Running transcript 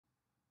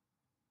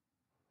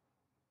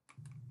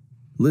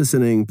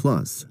Listening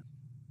Plus.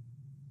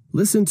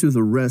 Listen to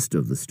the rest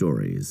of the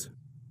stories.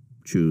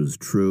 Choose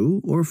true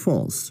or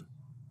false.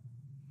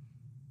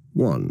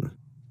 1.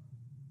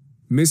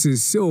 Mrs.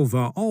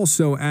 Silva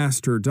also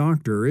asked her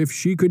doctor if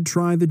she could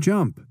try the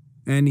jump,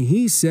 and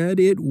he said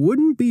it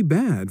wouldn't be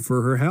bad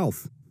for her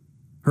health.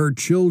 Her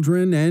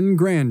children and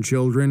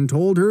grandchildren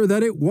told her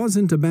that it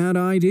wasn't a bad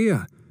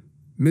idea.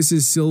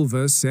 Mrs.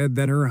 Silva said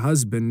that her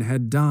husband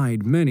had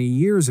died many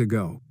years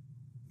ago.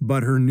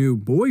 But her new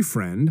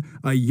boyfriend,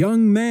 a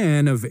young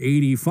man of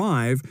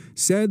 85,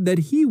 said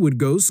that he would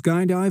go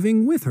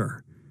skydiving with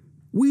her.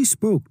 We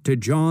spoke to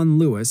John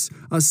Lewis,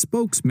 a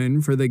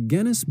spokesman for the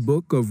Guinness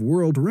Book of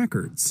World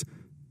Records.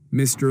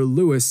 Mr.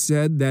 Lewis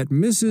said that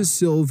Mrs.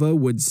 Silva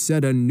would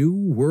set a new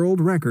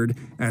world record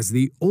as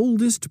the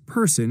oldest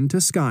person to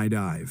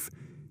skydive.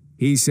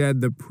 He said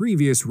the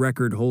previous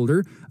record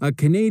holder, a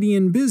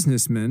Canadian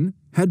businessman,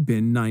 had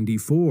been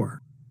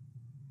 94.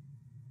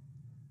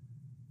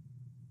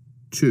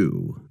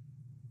 2.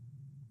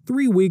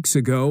 3 weeks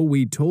ago,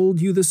 we told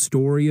you the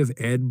story of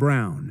Ed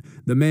Brown,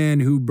 the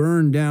man who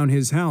burned down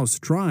his house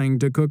trying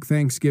to cook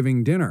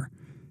Thanksgiving dinner.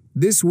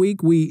 This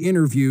week, we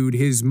interviewed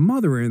his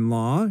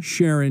mother-in-law,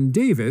 Sharon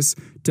Davis,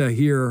 to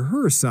hear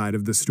her side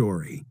of the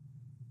story.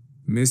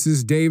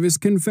 Mrs. Davis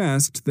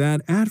confessed that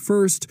at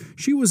first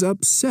she was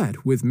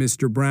upset with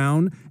Mr.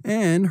 Brown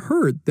and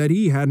hurt that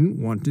he hadn't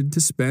wanted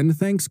to spend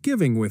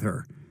Thanksgiving with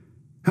her.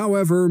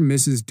 However,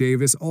 Mrs.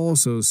 Davis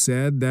also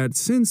said that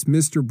since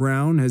Mr.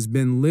 Brown has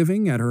been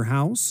living at her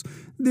house,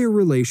 their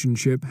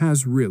relationship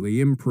has really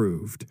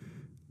improved.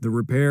 The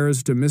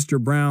repairs to Mr.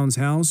 Brown's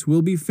house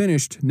will be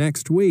finished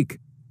next week.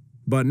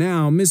 But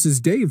now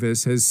Mrs.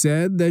 Davis has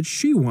said that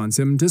she wants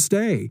him to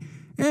stay,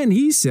 and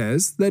he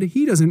says that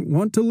he doesn't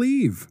want to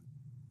leave.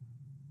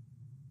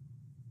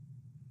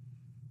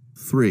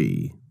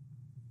 3.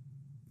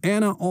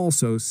 Anna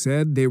also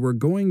said they were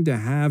going to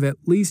have at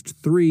least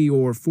 3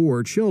 or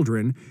 4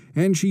 children,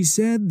 and she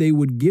said they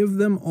would give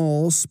them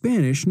all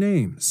Spanish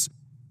names.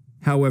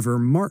 However,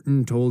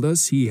 Martin told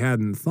us he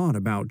hadn't thought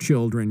about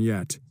children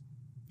yet.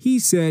 He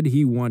said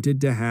he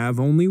wanted to have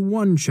only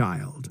 1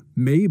 child,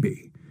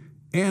 maybe.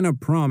 Anna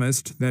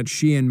promised that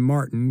she and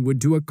Martin would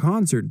do a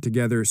concert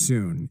together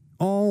soon,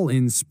 all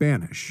in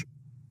Spanish.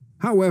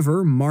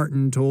 However,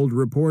 Martin told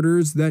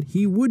reporters that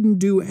he wouldn't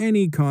do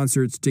any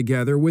concerts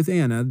together with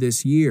Anna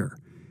this year.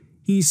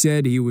 He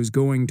said he was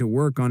going to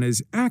work on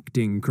his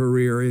acting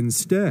career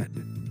instead.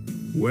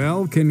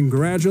 Well,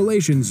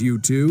 congratulations, you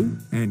two,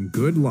 and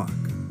good luck.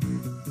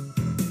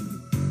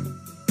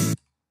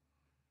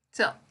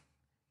 So,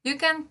 you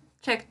can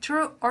check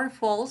true or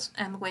false,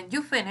 and when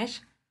you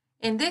finish,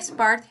 in this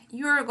part,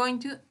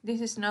 this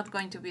is not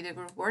going to be the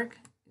group work,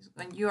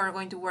 when you are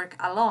going to work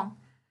alone.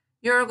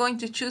 You're going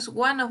to choose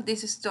one of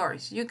these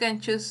stories. You can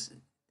choose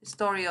the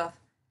story of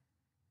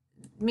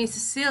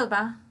Mrs.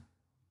 Silva,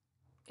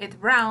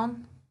 Ed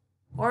Brown,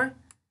 or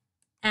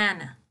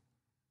Anna.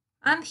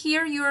 And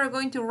here you are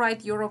going to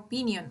write your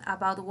opinion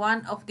about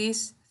one of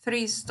these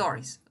 3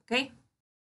 stories, okay?